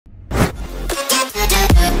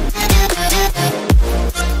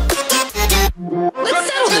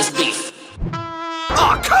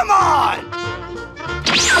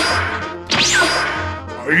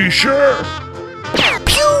Are you sure?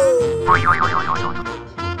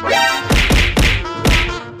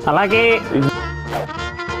 I like it.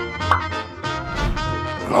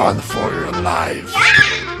 Run for your life.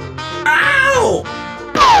 Ow!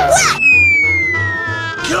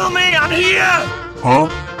 Kill me, I'm here! Huh?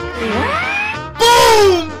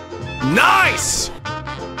 Boom! Nice!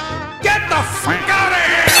 Get the fuck out of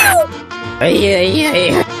here!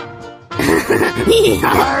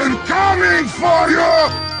 I'm coming for you!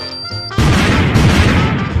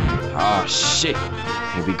 Ah, shit.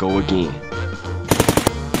 Here we go again.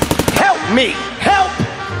 Help me! Help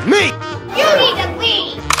me! You need to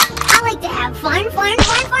leave! I like to have fun.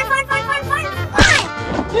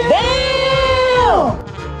 Damn!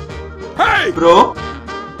 Hey! Bro?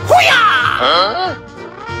 Hoo-yah! Huh?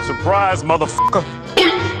 Surprise, motherfucker!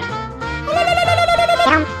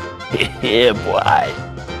 Yeah, boy.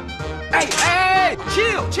 Hey!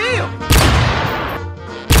 Chill!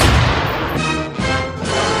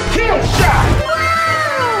 Kill shot!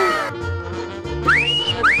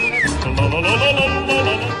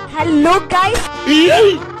 Hello, guys.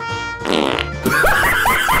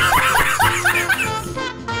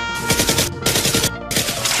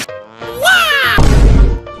 Wow!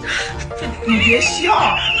 你别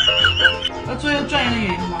笑，那最后赚钱的原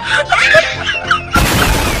因吗？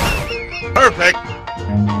 Perfect.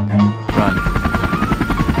 Run.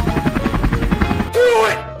 Do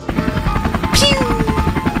it!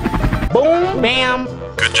 Boom, bam.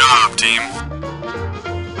 Good job, team.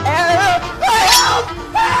 Help!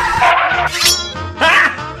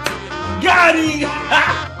 Got him!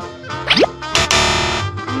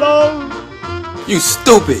 Lol. You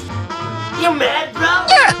stupid. You mad, bro?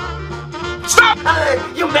 Yeah. Stop!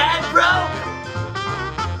 You mad, bro?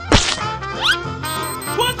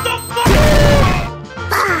 What the fuck?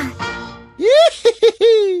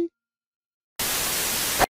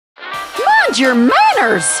 Mind your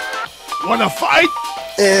manners! Wanna fight?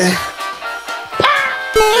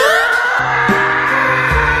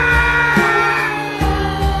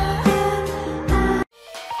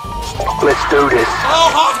 Let's do this. Oh,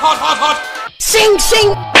 hot! Sing,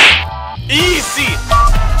 sing! Easy!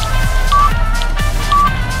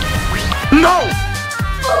 No!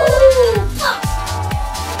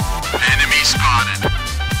 Enemy spotted.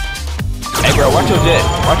 Hey, bro, watch your jet.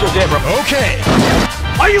 Watch your jet, bro. Okay.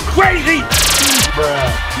 Are you crazy?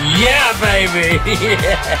 Yeah, baby.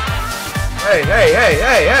 Hey.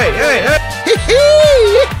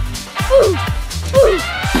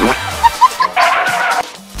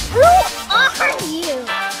 Who are you?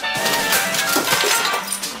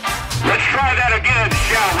 Let's try that again,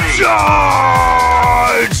 shall we?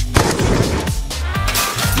 Charge!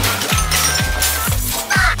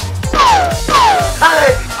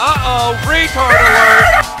 Uh-oh, retard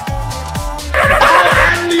alert!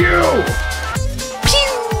 And you!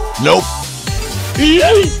 Nope.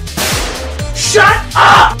 Shut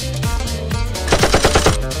up!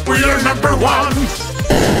 We're number one.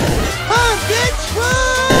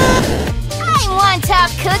 I want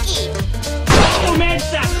top cookie.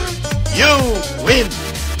 You win.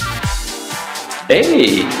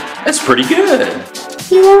 Hey, that's pretty good.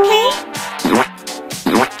 You okay?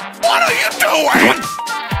 What are you doing?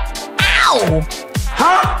 Ow!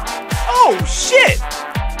 Huh? Oh, shit!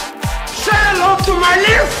 Say hello to my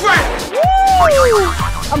little friend!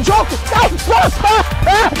 I'm joking.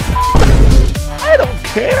 I don't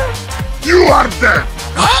care. You are dead.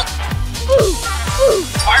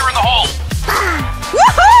 Fire in the hole!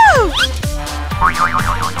 Woohoo!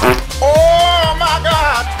 Oh my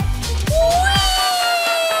God!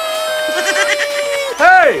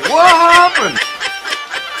 Hey, what happened?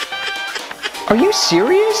 Are you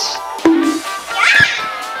serious?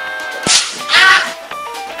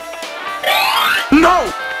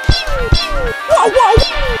 No! Whoa!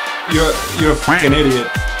 You're a fucking idiot.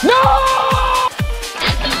 No!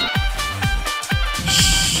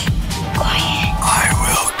 I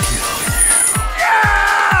will kill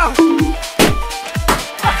you.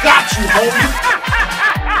 I got you, homie!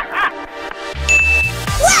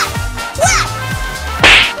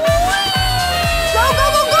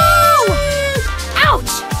 Go!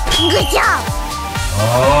 Ouch! Good job.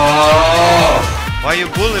 Oh! Why you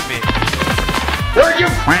bullying me? Where'd you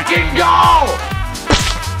fucking go?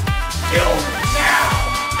 Kill me now!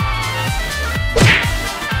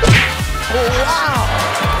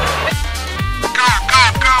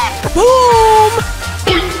 Boom!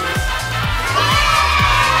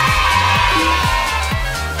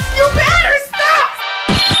 You better stop!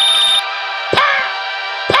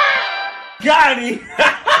 Got him!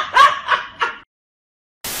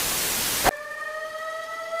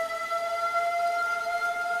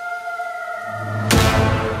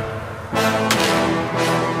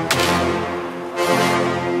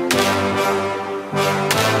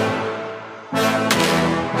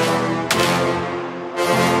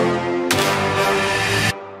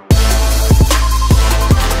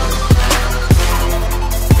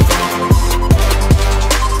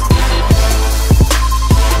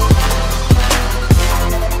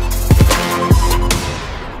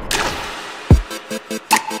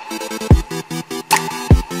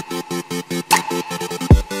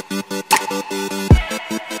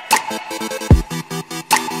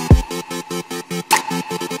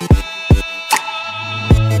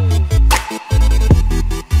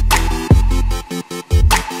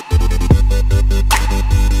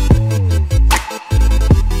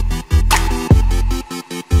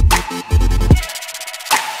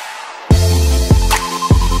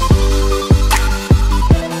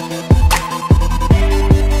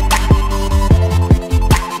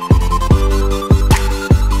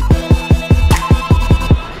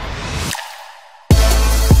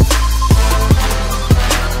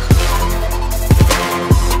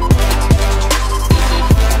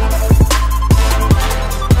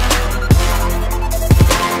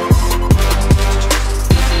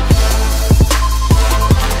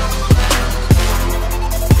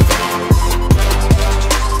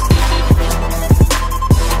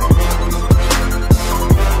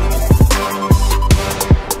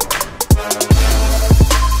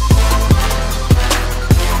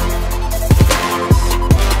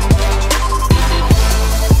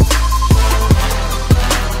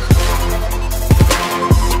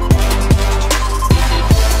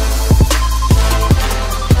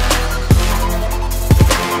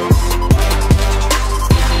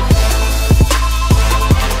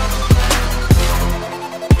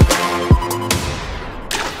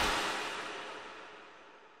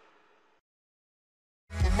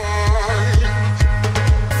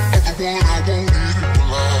 I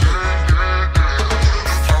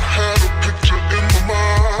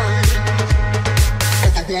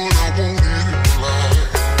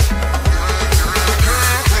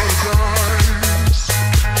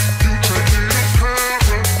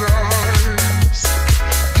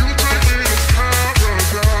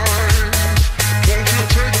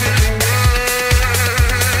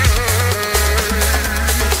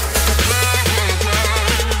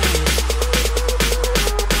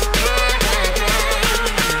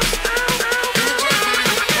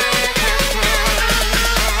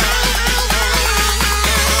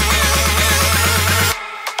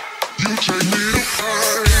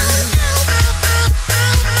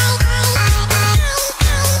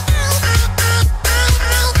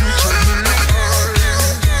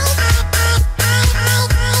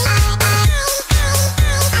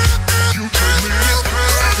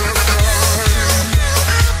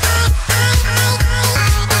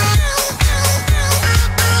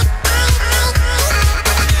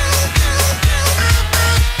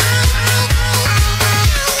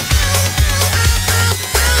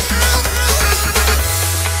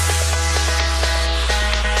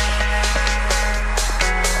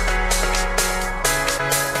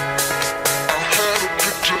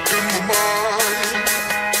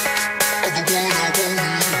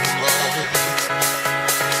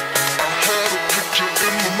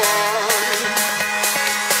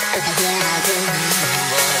want